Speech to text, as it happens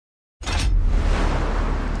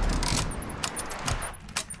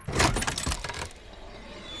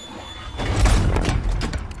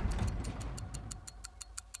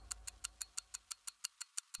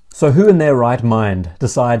So who in their right mind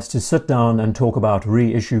decides to sit down and talk about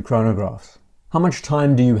reissue chronographs? How much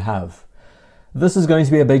time do you have? This is going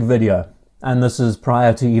to be a big video, and this is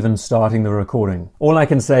prior to even starting the recording. All I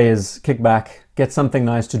can say is kick back, get something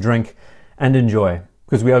nice to drink, and enjoy,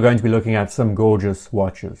 because we are going to be looking at some gorgeous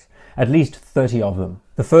watches. At least 30 of them.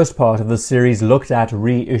 The first part of this series looked at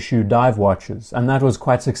reissue dive watches, and that was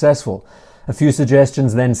quite successful. A few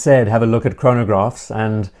suggestions then said have a look at chronographs,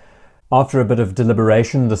 and after a bit of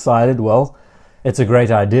deliberation decided, well, it's a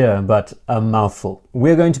great idea, but a mouthful.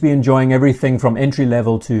 We're going to be enjoying everything from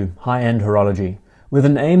entry-level to high-end horology, with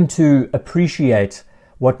an aim to appreciate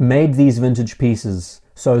what made these vintage pieces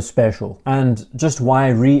so special, and just why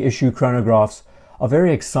reissue chronographs are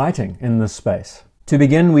very exciting in this space. To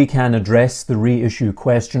begin, we can address the reissue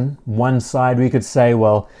question. One side we could say,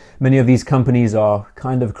 well, many of these companies are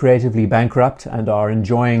kind of creatively bankrupt and are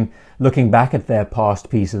enjoying looking back at their past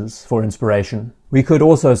pieces for inspiration. We could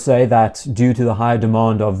also say that due to the high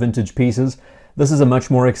demand of vintage pieces, this is a much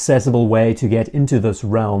more accessible way to get into this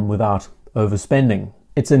realm without overspending.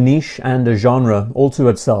 It's a niche and a genre all to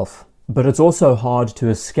itself. But it's also hard to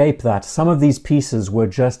escape that some of these pieces were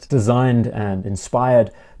just designed and inspired,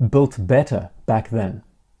 built better back then.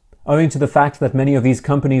 Owing to the fact that many of these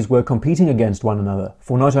companies were competing against one another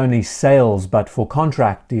for not only sales but for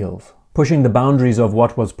contract deals, pushing the boundaries of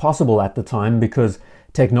what was possible at the time because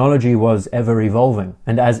technology was ever evolving.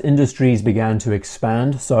 And as industries began to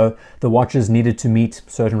expand, so the watches needed to meet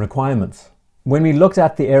certain requirements. When we looked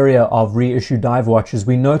at the area of reissue dive watches,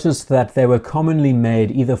 we noticed that they were commonly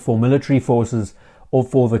made either for military forces or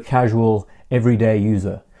for the casual, everyday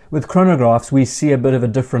user. With chronographs, we see a bit of a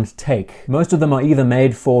different take. Most of them are either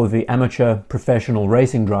made for the amateur professional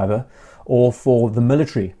racing driver or for the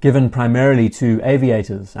military, given primarily to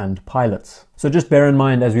aviators and pilots. So just bear in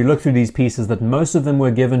mind as we look through these pieces that most of them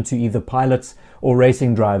were given to either pilots or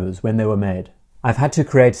racing drivers when they were made. I've had to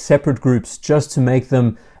create separate groups just to make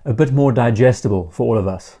them a bit more digestible for all of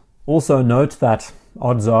us. Also note that,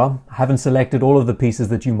 odds are, I haven't selected all of the pieces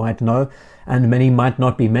that you might know, and many might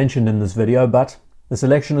not be mentioned in this video, but the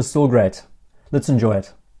selection is still great. Let's enjoy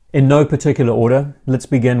it. In no particular order, let's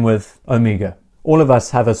begin with Omega. All of us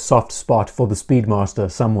have a soft spot for the Speedmaster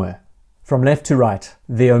somewhere. From left to right,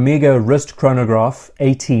 the Omega Wrist Chronograph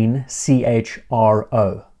 18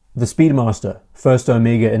 CHRO. The Speedmaster, first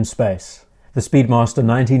Omega in space. The Speedmaster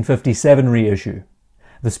 1957 reissue.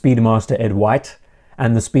 The Speedmaster Ed White,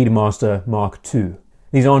 and the Speedmaster Mark II.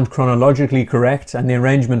 These aren't chronologically correct, and the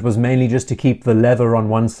arrangement was mainly just to keep the leather on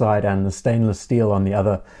one side and the stainless steel on the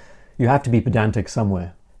other. You have to be pedantic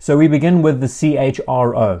somewhere. So we begin with the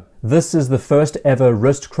CHRO. This is the first ever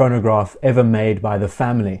wrist chronograph ever made by the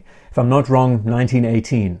family, if I'm not wrong,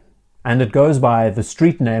 1918. And it goes by the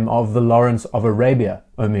street name of the Lawrence of Arabia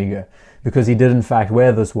Omega, because he did in fact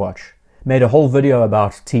wear this watch. Made a whole video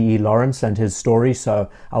about T.E. Lawrence and his story, so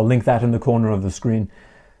I'll link that in the corner of the screen.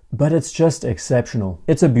 But it's just exceptional.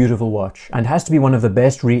 It's a beautiful watch, and has to be one of the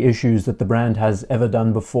best reissues that the brand has ever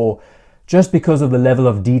done before, just because of the level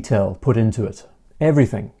of detail put into it.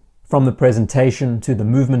 Everything, from the presentation to the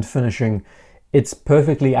movement finishing, it's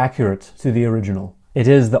perfectly accurate to the original. It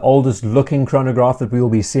is the oldest looking chronograph that we will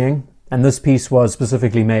be seeing, and this piece was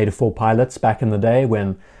specifically made for pilots back in the day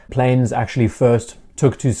when planes actually first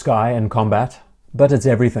took to sky and combat. But it's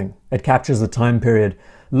everything. It captures the time period,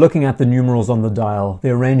 looking at the numerals on the dial,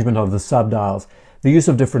 the arrangement of the subdials, the use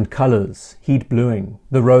of different colors, heat bluing,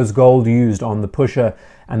 the rose gold used on the pusher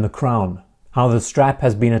and the crown, how the strap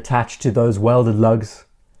has been attached to those welded lugs.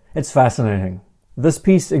 It's fascinating. This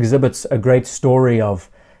piece exhibits a great story of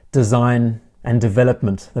design and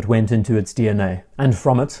development that went into its DNA. And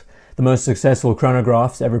from it, the most successful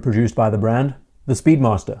chronographs ever produced by the brand, the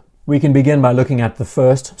Speedmaster. We can begin by looking at the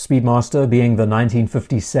first Speedmaster, being the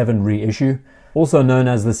 1957 reissue, also known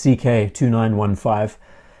as the CK2915,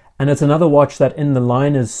 and it's another watch that in the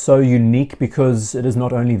line is so unique because it is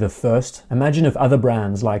not only the first. Imagine if other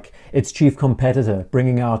brands, like its chief competitor,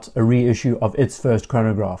 bringing out a reissue of its first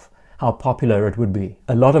chronograph, how popular it would be.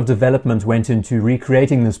 A lot of development went into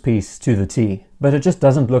recreating this piece to the T, but it just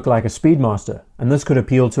doesn't look like a Speedmaster, and this could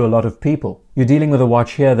appeal to a lot of people. You're dealing with a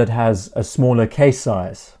watch here that has a smaller case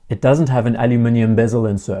size. It doesn't have an aluminium bezel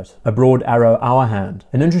insert, a broad arrow hour hand,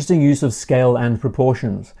 an interesting use of scale and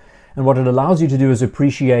proportions, and what it allows you to do is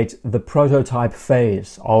appreciate the prototype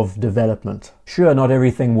phase of development. Sure, not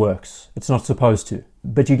everything works, it's not supposed to,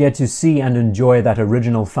 but you get to see and enjoy that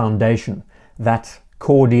original foundation, that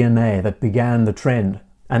core DNA that began the trend,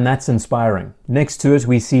 and that's inspiring. Next to it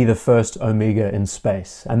we see the first Omega in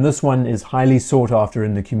space, and this one is highly sought after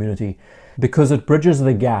in the community because it bridges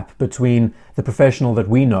the gap between the professional that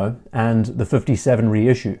we know and the 57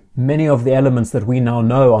 reissue. Many of the elements that we now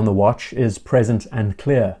know on the watch is present and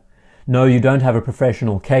clear. No, you don't have a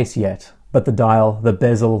professional case yet, but the dial, the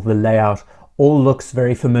bezel, the layout, all looks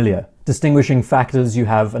very familiar. Distinguishing factors, you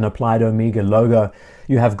have an applied Omega logo,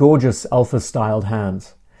 you have gorgeous alpha-styled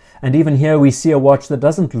hands. And even here we see a watch that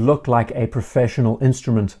doesn't look like a professional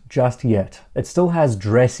instrument just yet. It still has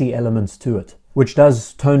dressy elements to it, which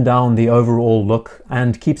does tone down the overall look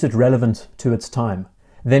and keeps it relevant to its time.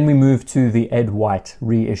 Then we move to the Ed White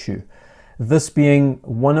reissue. This being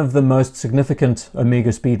one of the most significant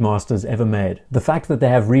Omega Speedmasters ever made. The fact that they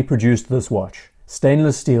have reproduced this watch,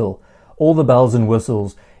 stainless steel, all the bells and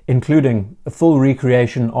whistles, including a full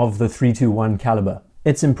recreation of the 321 caliber.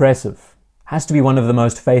 It's impressive. Has to be one of the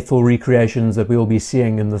most faithful recreations that we will be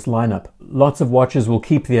seeing in this lineup. Lots of watches will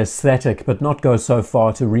keep the aesthetic but not go so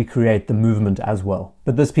far to recreate the movement as well.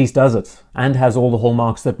 But this piece does it, and has all the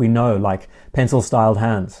hallmarks that we know, like pencil-styled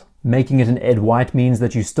hands. Making it an Ed White means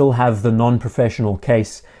that you still have the non-professional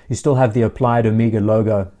case, you still have the applied Omega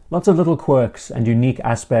logo, lots of little quirks and unique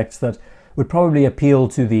aspects that would probably appeal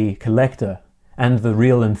to the collector and the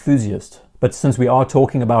real enthusiast. But since we are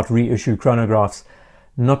talking about reissue chronographs,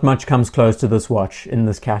 not much comes close to this watch in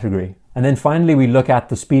this category. And then finally we look at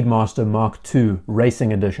the Speedmaster Mark II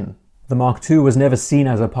Racing Edition. The Mark II was never seen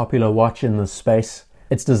as a popular watch in this space.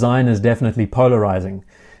 Its design is definitely polarizing.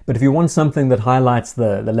 But if you want something that highlights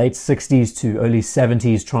the late 60s to early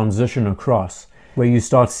 70s transition across, where you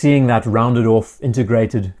start seeing that rounded off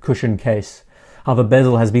integrated cushion case, how the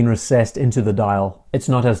bezel has been recessed into the dial. It's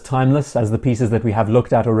not as timeless as the pieces that we have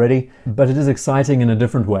looked at already, but it is exciting in a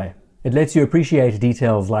different way. It lets you appreciate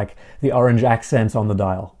details like the orange accents on the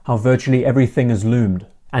dial, how virtually everything is loomed.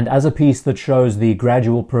 And as a piece that shows the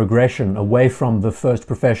gradual progression away from the first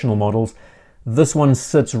professional models, this one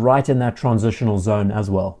sits right in that transitional zone as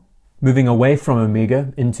well. Moving away from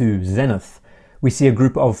Omega into Zenith, we see a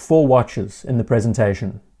group of 4 watches in the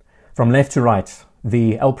presentation. From left to right,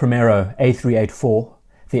 the El Primero A384,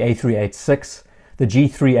 the A386, the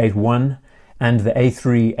G381, and the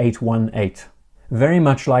A3818. Very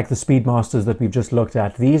much like the Speedmasters that we've just looked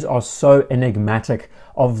at, these are so enigmatic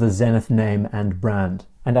of the Zenith name and brand.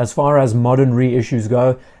 And as far as modern reissues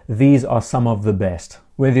go, these are some of the best.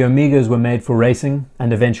 Where the Omegas were made for racing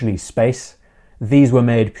and eventually space, these were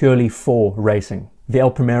made purely for racing. The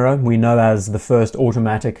El Primero we know as the first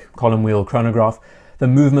automatic column wheel chronograph. The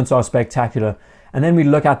movements are spectacular. And then we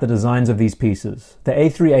look at the designs of these pieces. The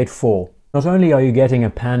A384, not only are you getting a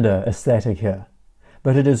panda aesthetic here,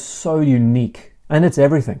 but it is so unique. And it's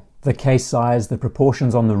everything. The case size, the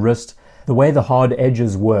proportions on the wrist, the way the hard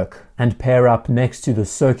edges work and pair up next to the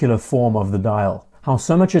circular form of the dial. How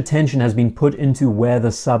so much attention has been put into where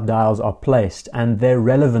the sub-dials are placed and their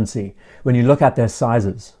relevancy when you look at their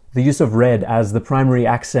sizes. The use of red as the primary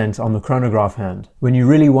accent on the chronograph hand. When you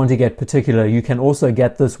really want to get particular, you can also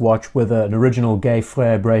get this watch with an original Gay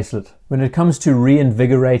Frere bracelet. When it comes to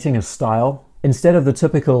reinvigorating a style, instead of the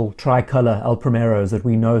typical tricolor El Primeros that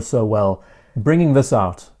we know so well, bringing this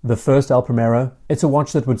out, the first El Primero, it's a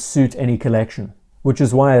watch that would suit any collection, which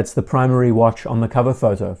is why it's the primary watch on the cover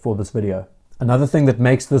photo for this video. Another thing that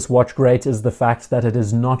makes this watch great is the fact that it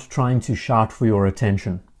is not trying to shout for your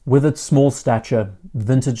attention. With its small stature,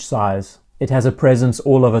 vintage size, it has a presence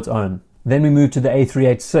all of its own. Then we move to the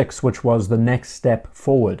A386, which was the next step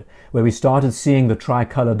forward, where we started seeing the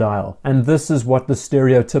tricolor dial. And this is what the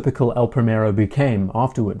stereotypical El Primero became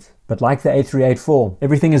afterwards. But like the A384,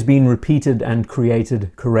 everything has been repeated and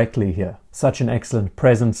created correctly here. Such an excellent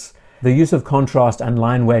presence. The use of contrast and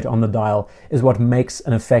line weight on the dial is what makes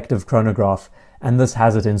an effective chronograph, and this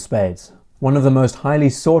has it in spades. One of the most highly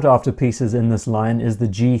sought after pieces in this line is the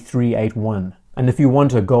G381. And if you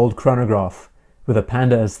want a gold chronograph with a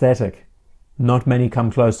panda aesthetic, not many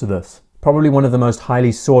come close to this. Probably one of the most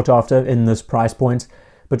highly sought after in this price point,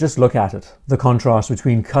 but just look at it. The contrast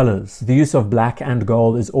between colors, the use of black and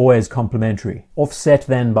gold is always complementary, offset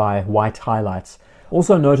then by white highlights.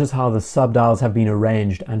 Also notice how the sub-dials have been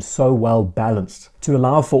arranged and so well balanced to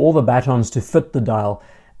allow for all the batons to fit the dial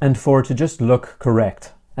and for it to just look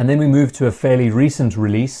correct. And then we move to a fairly recent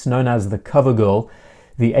release known as the Cover Girl,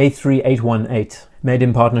 the A3818, made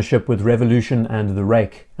in partnership with Revolution and the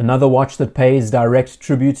Rake. Another watch that pays direct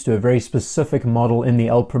tribute to a very specific model in the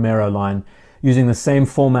El Primero line, using the same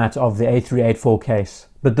format of the A384 case,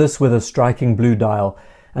 but this with a striking blue dial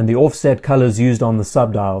and the offset colors used on the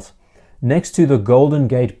sub-dials. Next to the Golden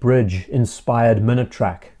Gate Bridge inspired minute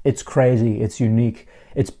track. It's crazy, it's unique,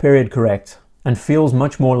 it's period correct. and feels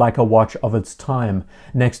much more like a watch of its time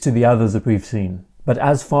next to the others that we've seen. But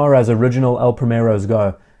as far as original El Primeros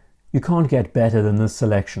go, you can't get better than this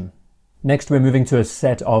selection. Next we're moving to a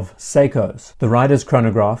set of Seikos, the Rider's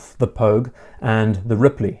Chronograph, the Pogue, and the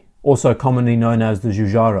Ripley, also commonly known as the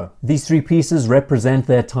Jujaro. These three pieces represent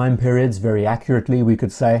their time periods very accurately, we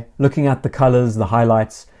could say. Looking at the colors, the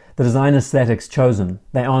highlights, the design aesthetics chosen,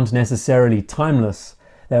 they aren't necessarily timeless,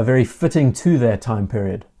 they are very fitting to their time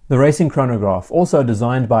period. The Racing Chronograph, also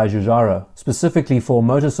designed by Jujaro, specifically for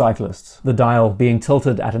motorcyclists, the dial being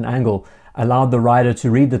tilted at an angle, allowed the rider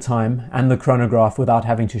to read the time and the chronograph without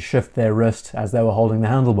having to shift their wrist as they were holding the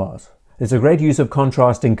handlebars. There's a great use of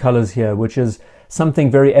contrasting colors here, which is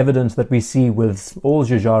something very evident that we see with all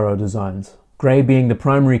Jujaro designs. Grey being the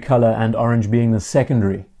primary color and orange being the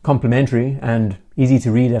secondary. Complementary and easy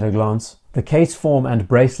to read at a glance. The case form and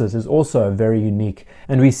bracelet is also very unique,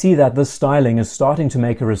 and we see that this styling is starting to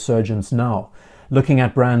make a resurgence now. Looking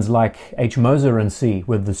at brands like H. Moser & C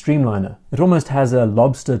with the Streamliner, it almost has a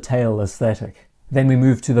lobster tail aesthetic. Then we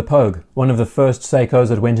move to the Pogue, one of the first Seikos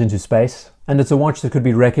that went into space, and it's a watch that could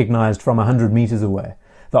be recognized from 100 meters away.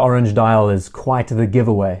 The orange dial is quite the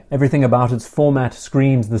giveaway. Everything about its format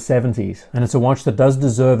screams the 70s, and it's a watch that does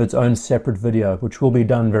deserve its own separate video, which will be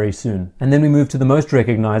done very soon. And then we move to the most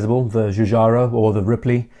recognizable, the Jujaro or the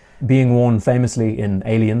Ripley, being worn famously in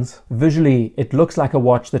Aliens. Visually, it looks like a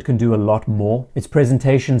watch that can do a lot more. Its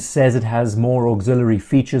presentation says it has more auxiliary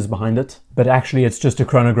features behind it, but actually it's just a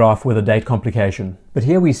chronograph with a date complication. But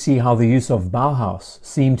here we see how the use of Bauhaus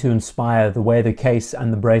seemed to inspire the way the case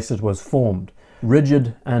and the bracelet was formed.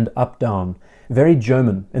 Rigid and up-down, very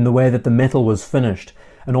German in the way that the metal was finished,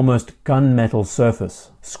 an almost gunmetal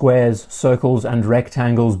surface, squares, circles and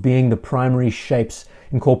rectangles being the primary shapes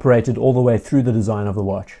incorporated all the way through the design of the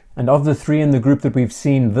watch. And of the three in the group that we've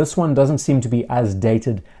seen, this one doesn't seem to be as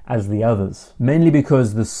dated as the others, mainly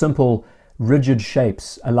because the simple, rigid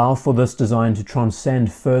shapes allow for this design to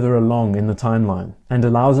transcend further along in the timeline and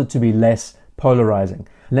allows it to be less polarizing,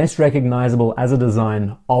 less recognizable as a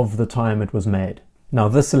design of the time it was made. Now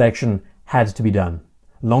this selection had to be done.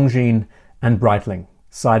 Longines and Breitling,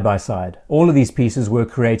 side by side. All of these pieces were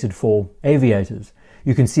created for aviators.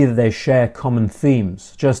 You can see that they share common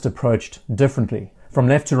themes, just approached differently. From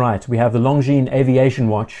left to right, we have the Longines Aviation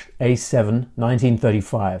Watch A7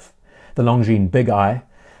 1935, the Longines Big Eye,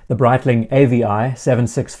 the Breitling AVI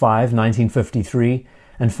 765 1953,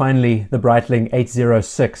 and finally the Breitling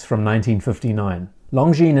 806 from 1959.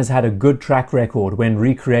 Longines has had a good track record when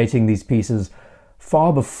recreating these pieces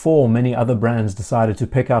far before many other brands decided to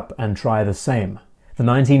pick up and try the same. The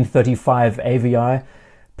 1935 AVI,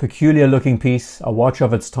 peculiar looking piece, a watch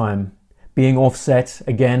of its time, being offset,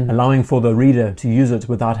 again allowing for the reader to use it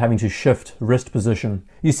without having to shift wrist position.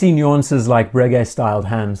 You see nuances like Breguet styled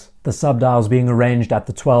hands, the subdials being arranged at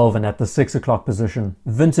the 12 and at the 6 o'clock position,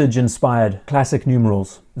 vintage inspired classic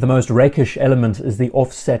numerals. The most rakish element is the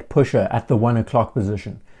offset pusher at the 1 o'clock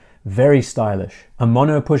position. Very stylish. A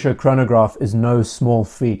mono pusher chronograph is no small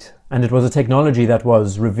feat, and it was a technology that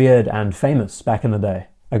was revered and famous back in the day.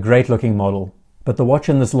 A great looking model. But the watch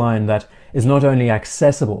in this line that is not only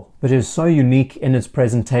accessible, but is so unique in its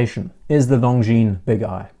presentation, is the Longines Big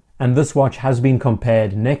Eye. And this watch has been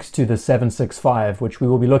compared next to the 765, which we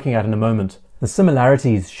will be looking at in a moment. The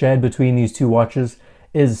similarities shared between these two watches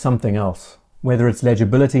is something else. Whether it's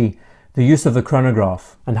legibility, the use of the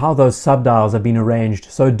chronograph, and how those subdials have been arranged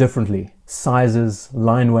so differently. Sizes,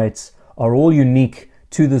 line weights are all unique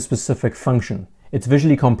to the specific function. It's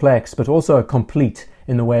visually complex, but also complete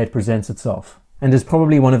in the way it presents itself, and is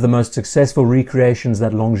probably one of the most successful recreations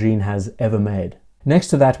that Longines has ever made. Next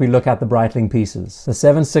to that we look at the Breitling pieces, the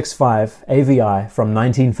 765 AVI from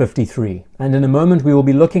 1953, and in a moment we will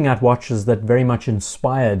be looking at watches that very much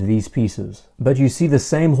inspired these pieces. But you see the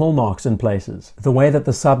same hallmarks in places. The way that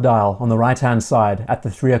the subdial on the right hand side at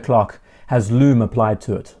the 3 o'clock has lume applied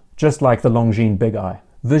to it, just like the Longines Big Eye.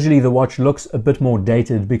 Visually the watch looks a bit more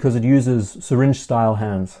dated because it uses syringe style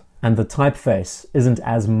hands, and the typeface isn't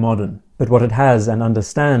as modern. But what it has and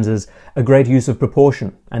understands is a great use of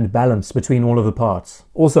proportion and balance between all of the parts.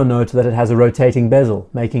 Also note that it has a rotating bezel,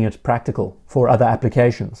 making it practical for other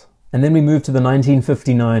applications. And then we move to the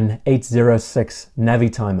 1959 806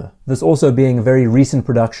 Navitimer. This also being a very recent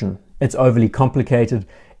production. It's overly complicated,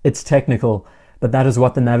 it's technical, but that is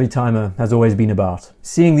what the Navitimer has always been about.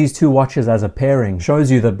 Seeing these two watches as a pairing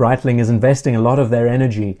shows you that Breitling is investing a lot of their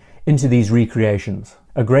energy into these recreations.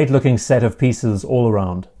 A great looking set of pieces all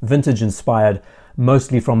around, vintage inspired,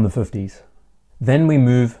 mostly from the 50s. Then we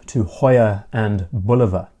move to Heuer and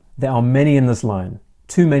Bulliver. There are many in this line,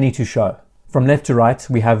 too many to show. From left to right,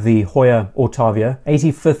 we have the Heuer Autavia,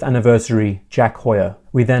 85th anniversary Jack Heuer.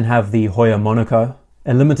 We then have the Heuer Monaco,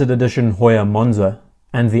 a limited edition Heuer Monza,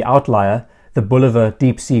 and the outlier, the Bulliver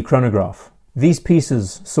Deep Sea Chronograph. These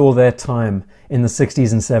pieces saw their time in the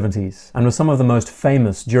 60s and 70s and were some of the most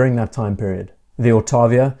famous during that time period. The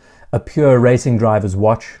Autavia, a pure racing driver's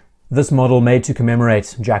watch. This model made to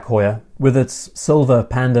commemorate Jack Heuer, with its silver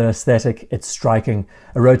panda aesthetic, its striking,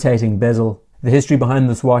 a rotating bezel. The history behind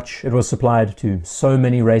this watch: it was supplied to so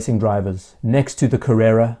many racing drivers, next to the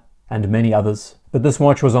Carrera and many others. But this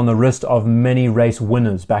watch was on the wrist of many race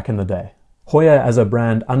winners back in the day. Heuer as a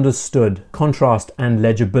brand understood contrast and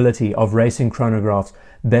legibility of racing chronographs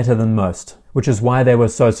better than most, which is why they were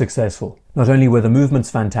so successful. Not only were the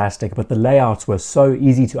movements fantastic, but the layouts were so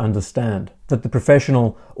easy to understand that the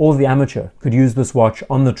professional or the amateur could use this watch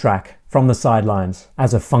on the track from the sidelines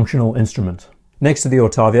as a functional instrument. Next to the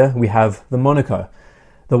Autavia, we have the Monaco,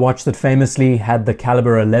 the watch that famously had the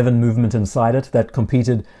caliber 11 movement inside it that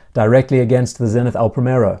competed directly against the Zenith El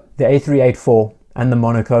Primero. The A384 and the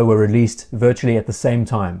Monaco were released virtually at the same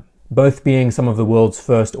time, both being some of the world's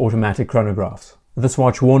first automatic chronographs. This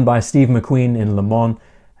watch, worn by Steve McQueen in Le Mans,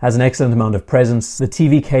 has an excellent amount of presence. The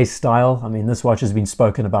TV case style, this watch has been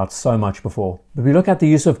spoken about so much before. But we look at the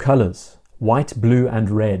use of colors, white, blue and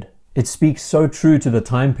red. It speaks so true to the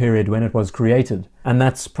time period when it was created, and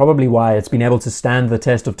that's probably why it's been able to stand the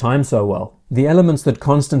test of time so well. The elements that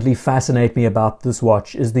constantly fascinate me about this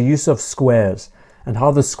watch is the use of squares, and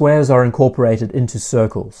how the squares are incorporated into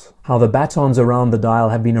circles, how the batons around the dial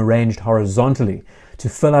have been arranged horizontally to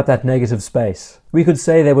fill up that negative space. We could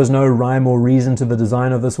say there was no rhyme or reason to the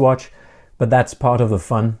design of this watch, but that's part of the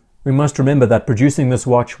fun. We must remember that producing this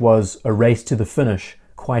watch was a race to the finish,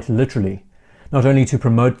 quite literally. Not only to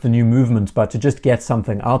promote the new movement, but to just get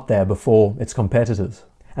something out there before its competitors.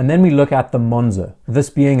 And then we look at the Monza, this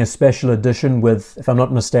being a special edition with, if I'm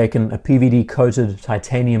not mistaken, a PVD-coated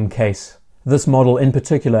titanium case. This model in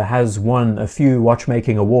particular has won a few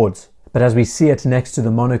watchmaking awards, but as we see it next to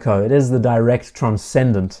the Monaco, it is the direct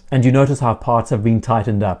transcendent, and you notice how parts have been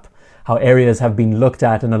tightened up, how areas have been looked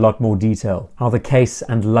at in a lot more detail, how the case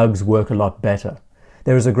and lugs work a lot better.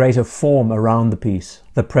 There is a greater form around the piece.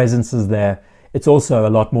 The presence is there. It's also a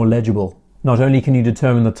lot more legible. Not only can you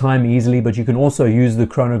determine the time easily, but you can also use the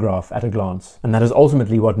chronograph at a glance. And that is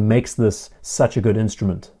ultimately what makes this such a good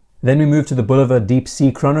instrument. Then we move to the Bulliver Deep Sea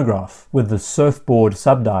Chronograph with the surfboard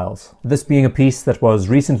subdials. This being a piece that was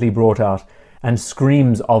recently brought out and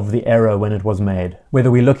screams of the era when it was made. Whether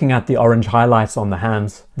we're looking at the orange highlights on the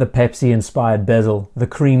hands, the Pepsi-inspired bezel, the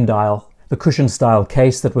cream dial, the cushion-style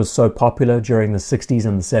case that was so popular during the 60s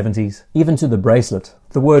and the 70s, even to the bracelet.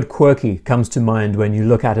 The word quirky comes to mind when you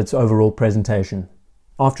look at its overall presentation.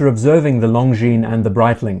 After observing the Longines and the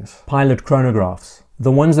Breitlings, pilot chronographs,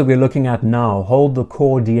 the ones that we're looking at now hold the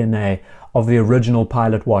core DNA of the original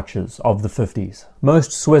pilot watches of the 50s.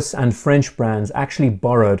 Most Swiss and French brands actually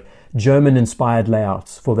borrowed German-inspired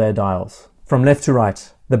layouts for their dials. From left to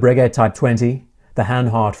right, the Breguet Type 20, the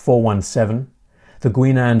Hanhart 417, the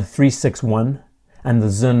Guinand 361, and the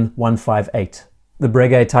Zinn 158. The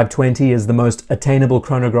Breguet Type 20 is the most attainable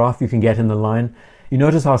chronograph you can get in the line. You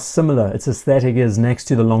notice how similar its aesthetic is next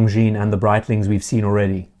to the Longines and the Breitlings we've seen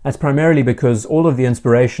already. That's primarily because all of the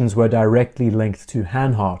inspirations were directly linked to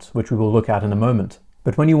Hanhart, which we will look at in a moment.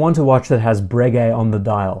 But when you want a watch that has Breguet on the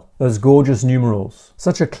dial, those gorgeous numerals,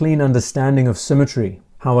 such a clean understanding of symmetry,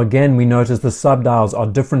 how again we notice the subdials are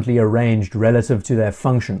differently arranged relative to their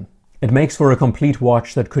function. It makes for a complete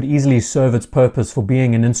watch that could easily serve its purpose for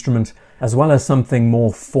being an instrument, as well as something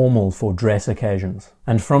more formal for dress occasions.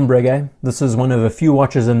 And from Breguet, this is one of a few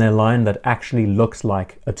watches in their line that actually looks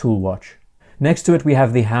like a tool watch. Next to it we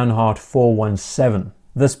have the Hanhart 417,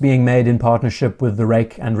 this being made in partnership with the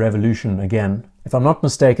Rake and Revolution again. If I'm not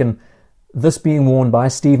mistaken, this being worn by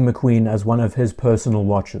Steve McQueen as one of his personal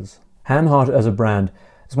watches. Hanhart as a brand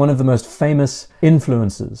is one of the most famous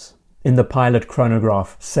influences in the pilot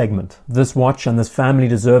chronograph segment. This watch and this family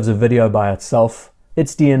deserves a video by itself.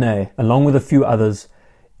 Its DNA, along with a few others,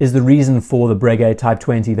 is the reason for the Breguet Type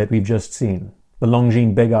 20 that we've just seen, the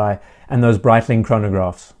Longines Big Eye, and those Breitling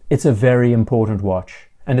chronographs. It's a very important watch,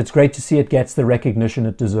 and it's great to see it gets the recognition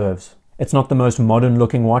it deserves. It's not the most modern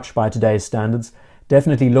looking watch by today's standards,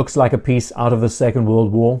 definitely looks like a piece out of the Second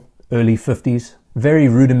World War, early 50s. Very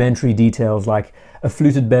rudimentary details like a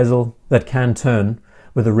fluted bezel that can turn,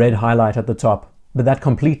 with a red highlight at the top. But that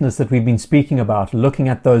completeness that we've been speaking about, looking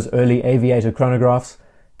at those early aviator chronographs,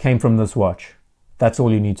 came from this watch. That's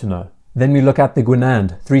all you need to know. Then we look at the Guinand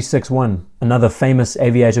 361, another famous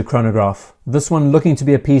aviator chronograph. This one looking to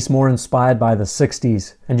be a piece more inspired by the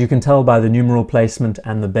 60s, and you can tell by the numeral placement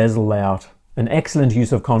and the bezel layout. An excellent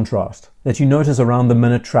use of contrast that you notice around the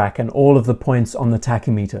minute track and all of the points on the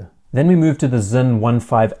tachymeter. Then we move to the Zinn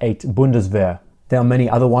 158 Bundeswehr. There are many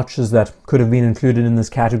other watches that could have been included in this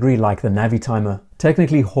category, like the Navitimer.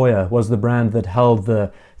 Technically, Heuer was the brand that held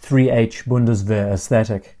the 3H Bundeswehr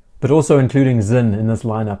aesthetic, but also including Zinn in this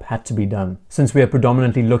lineup had to be done, since we are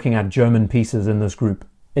predominantly looking at German pieces in this group.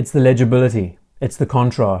 It's the legibility, it's the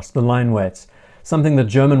contrast, the line weights, something that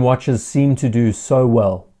German watches seem to do so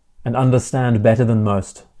well and understand better than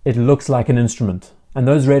most. It looks like an instrument, and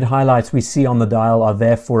those red highlights we see on the dial are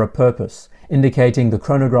there for a purpose, indicating the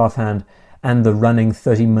chronograph hand and the running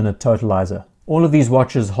 30-minute totalizer. All of these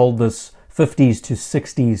watches hold this 50s to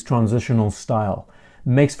 60s transitional style.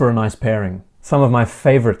 Makes for a nice pairing. Some of my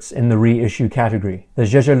favorites in the reissue category: the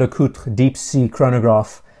Jaeger-LeCoultre Deep Sea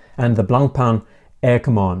Chronograph and the Blancpain Air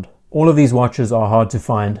Command. All of these watches are hard to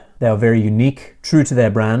find. They are very unique, true to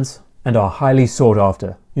their brands, and are highly sought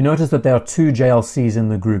after. You notice that there are two JLCs in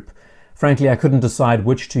the group. Frankly, I couldn't decide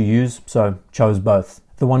which to use, so chose both.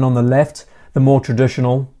 The one on the left, the more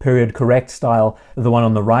traditional, period correct style, the one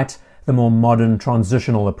on the right, the more modern,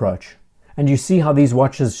 transitional approach. And you see how these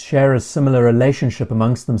watches share a similar relationship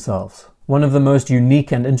amongst themselves. One of the most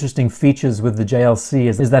unique and interesting features with the JLC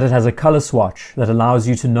is that it has a color swatch that allows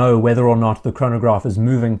you to know whether or not the chronograph is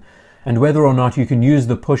moving and whether or not you can use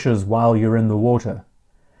the pushers while you're in the water.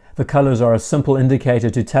 The colors are a simple indicator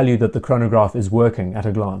to tell you that the chronograph is working at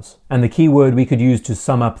a glance. And the key word we could use to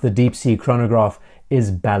sum up the deep sea chronograph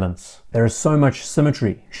is balance. There is so much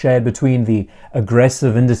symmetry shared between the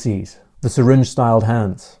aggressive indices, the syringe-styled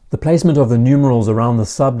hands, the placement of the numerals around the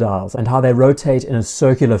subdials, and how they rotate in a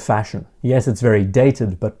circular fashion. Yes, it's very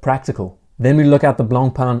dated, but practical. Then we look at the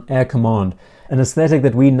Blancpain Air Command, an aesthetic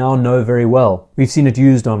that we now know very well. We've seen it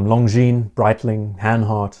used on Longines, Breitling,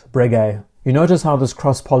 Hanhart, Breguet. You notice how this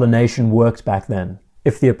cross-pollination worked back then.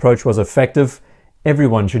 If the approach was effective,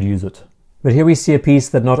 everyone should use it. But here we see a piece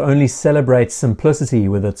that not only celebrates simplicity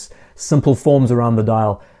with its simple forms around the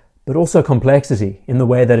dial, but also complexity in the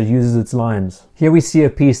way that it uses its lines. Here we see a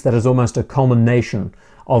piece that is almost a culmination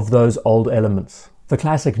of those old elements. The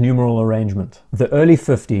classic numeral arrangement. The early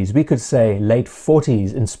 50s, we could say late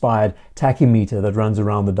 40s inspired tachymeter that runs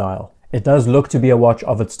around the dial. It does look to be a watch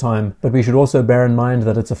of its time, but we should also bear in mind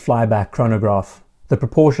that it's a flyback chronograph. The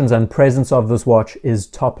proportions and presence of this watch is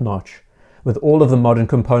top-notch, with all of the modern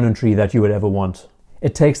componentry that you would ever want.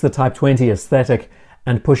 It takes the Type 20 aesthetic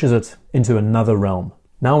and pushes it into another realm.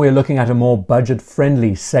 Now we're looking at a more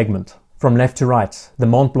budget-friendly segment. From left to right, the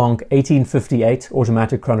Montblanc 1858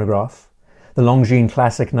 automatic chronograph, the Longines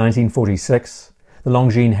Classic 1946, the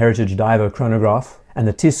Longines Heritage Diver chronograph, and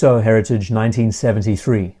the Tissot Heritage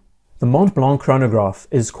 1973. The Montblanc chronograph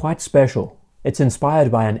is quite special. It's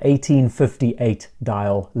inspired by an 1858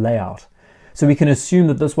 dial layout. So we can assume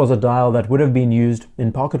that this was a dial that would have been used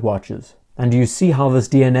in pocket watches. And do you see how this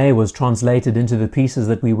DNA was translated into the pieces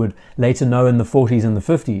that we would later know in the 40s and the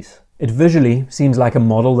 50s? It visually seems like a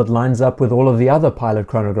model that lines up with all of the other pilot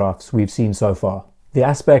chronographs we've seen so far. The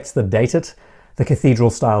aspects that date it, the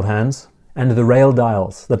cathedral-styled hands, and the rail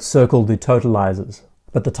dials that circle the totalizers.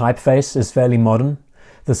 But the typeface is fairly modern,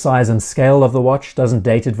 the size and scale of the watch doesn't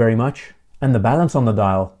date it very much, and the balance on the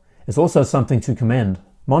dial is also something to commend.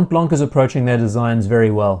 Montblanc is approaching their designs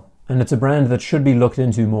very well, and it's a brand that should be looked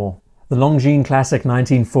into more. The Longines Classic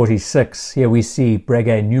 1946, here we see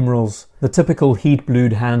Breguet numerals, the typical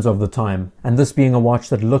heat-blued hands of the time, and this being a watch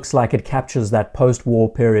that looks like it captures that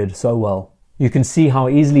post-war period so well. You can see how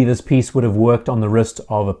easily this piece would have worked on the wrist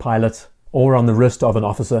of a pilot or on the wrist of an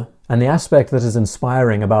officer. And the aspect that is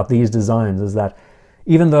inspiring about these designs is that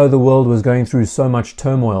even though the world was going through so much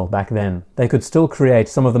turmoil back then, they could still create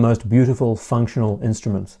some of the most beautiful functional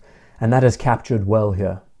instruments, and that is captured well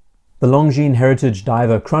here. The Longines Heritage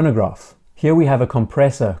Diver chronograph. Here we have a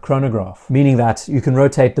compressor chronograph, meaning that you can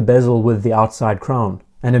rotate the bezel with the outside crown.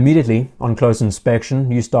 And immediately, on close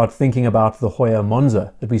inspection, you start thinking about the Heuer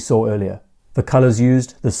Monza that we saw earlier. The colors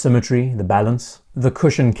used, the symmetry, the balance, the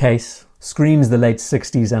cushion case, screams the late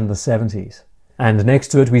 60s and the 70s. And next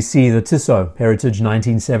to it we see the Tissot Heritage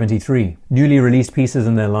 1973, newly released pieces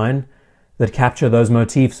in their line that capture those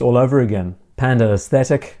motifs all over again. Panda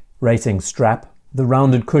aesthetic, rating strap, the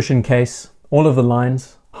rounded cushion case, all of the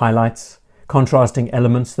lines, highlights, contrasting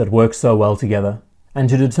elements that work so well together. And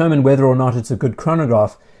to determine whether or not it's a good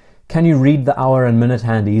chronograph, can you read the hour and minute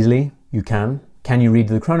hand easily? You can. Can you read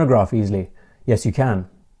the chronograph easily? Yes, you can.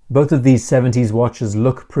 Both of these 70s watches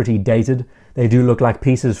look pretty dated. They do look like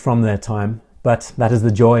pieces from their time. But that is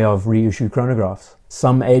the joy of reissue chronographs.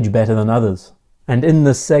 Some age better than others. And in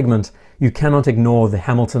this segment, you cannot ignore the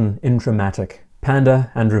Hamilton Intramatic,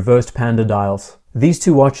 Panda and reversed Panda dials. These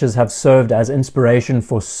two watches have served as inspiration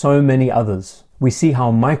for so many others. We see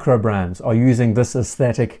how micro brands are using this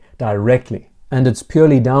aesthetic directly. And it's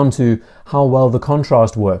purely down to how well the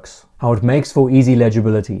contrast works, how it makes for easy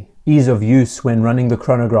legibility, ease of use when running the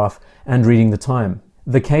chronograph and reading the time.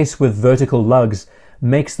 The case with vertical lugs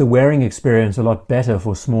makes the wearing experience a lot better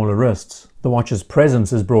for smaller wrists. The watch's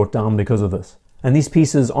presence is brought down because of this. And these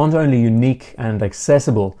pieces aren't only unique and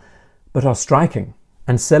accessible, but are striking,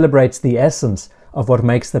 and celebrates the essence of what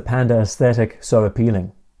makes the panda aesthetic so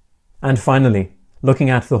appealing. And finally, looking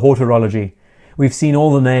at the horology, we've seen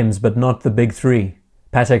all the names but not the big three: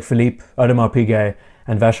 Patek Philippe, Audemars Piguet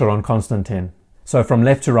and Vacheron Constantin. So from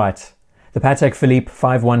left to right, the Patek Philippe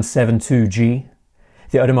 5172G,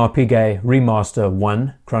 the Audemars Piguet Remaster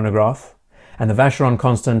 1 chronograph, and the Vacheron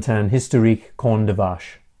Constantin Historique Corne de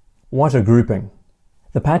Vache. What a grouping!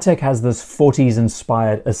 The Patek has this 40s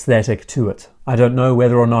inspired aesthetic to it. I don't know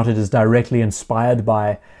whether or not it is directly inspired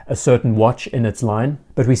by a certain watch in its line,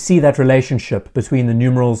 but we see that relationship between the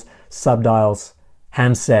numerals, subdials,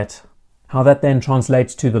 handset, how that then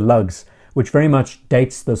translates to the lugs, which very much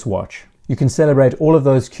dates this watch. You can celebrate all of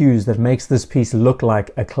those cues that makes this piece look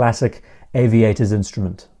like a classic aviator's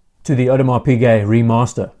instrument. To the Audemars Piguet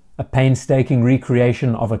Remaster, a painstaking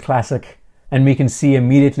recreation of a classic, and we can see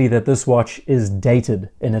immediately that this watch is dated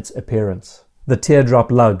in its appearance. The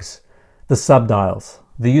teardrop lugs, the subdials,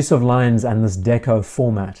 the use of lines and this deco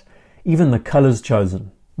format, even the colors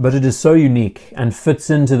chosen. But it is so unique and fits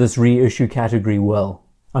into this reissue category well.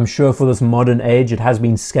 I'm sure for this modern age it has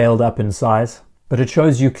been scaled up in size, but it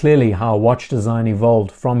shows you clearly how watch design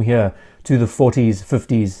evolved from here to the 40s,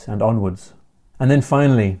 50s and onwards. And then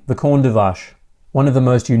finally, the Corne de Vache, one of the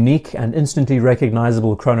most unique and instantly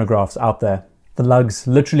recognizable chronographs out there. The lugs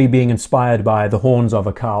literally being inspired by the horns of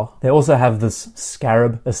a cow. They also have this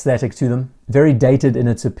scarab aesthetic to them. Very dated in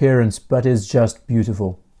its appearance, but is just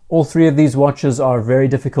beautiful. All three of these watches are very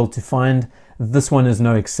difficult to find. This one is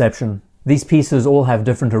no exception. These pieces all have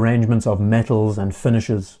different arrangements of metals and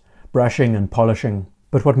finishes, brushing and polishing.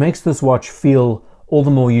 But what makes this watch feel all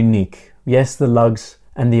the more unique, yes, the lugs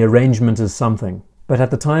and the arrangement is something. But at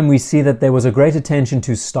the time we see that there was a great attention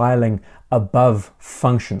to styling above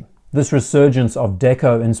function. This resurgence of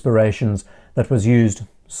deco inspirations that was used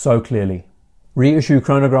so clearly. Reissue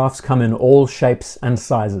chronographs come in all shapes and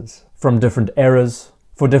sizes, from different eras,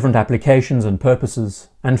 for different applications and purposes.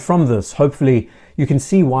 And from this, hopefully, you can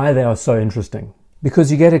see why they are so interesting. Because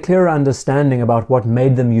you get a clearer understanding about what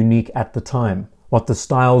made them unique at the time, what the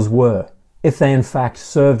styles were, if they in fact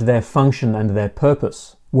served their function and their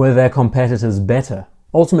purpose. Were their competitors better?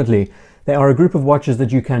 Ultimately, they are a group of watches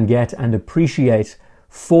that you can get and appreciate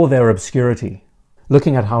for their obscurity.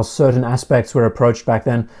 Looking at how certain aspects were approached back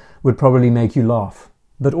then would probably make you laugh,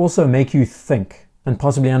 but also make you think and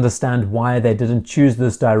possibly understand why they didn't choose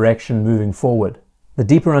this direction moving forward. The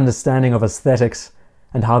deeper understanding of aesthetics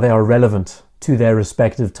and how they are relevant to their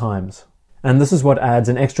respective times. And this is what adds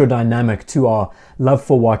an extra dynamic to our love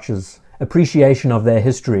for watches, appreciation of their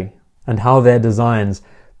history, and how their designs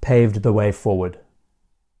paved the way forward.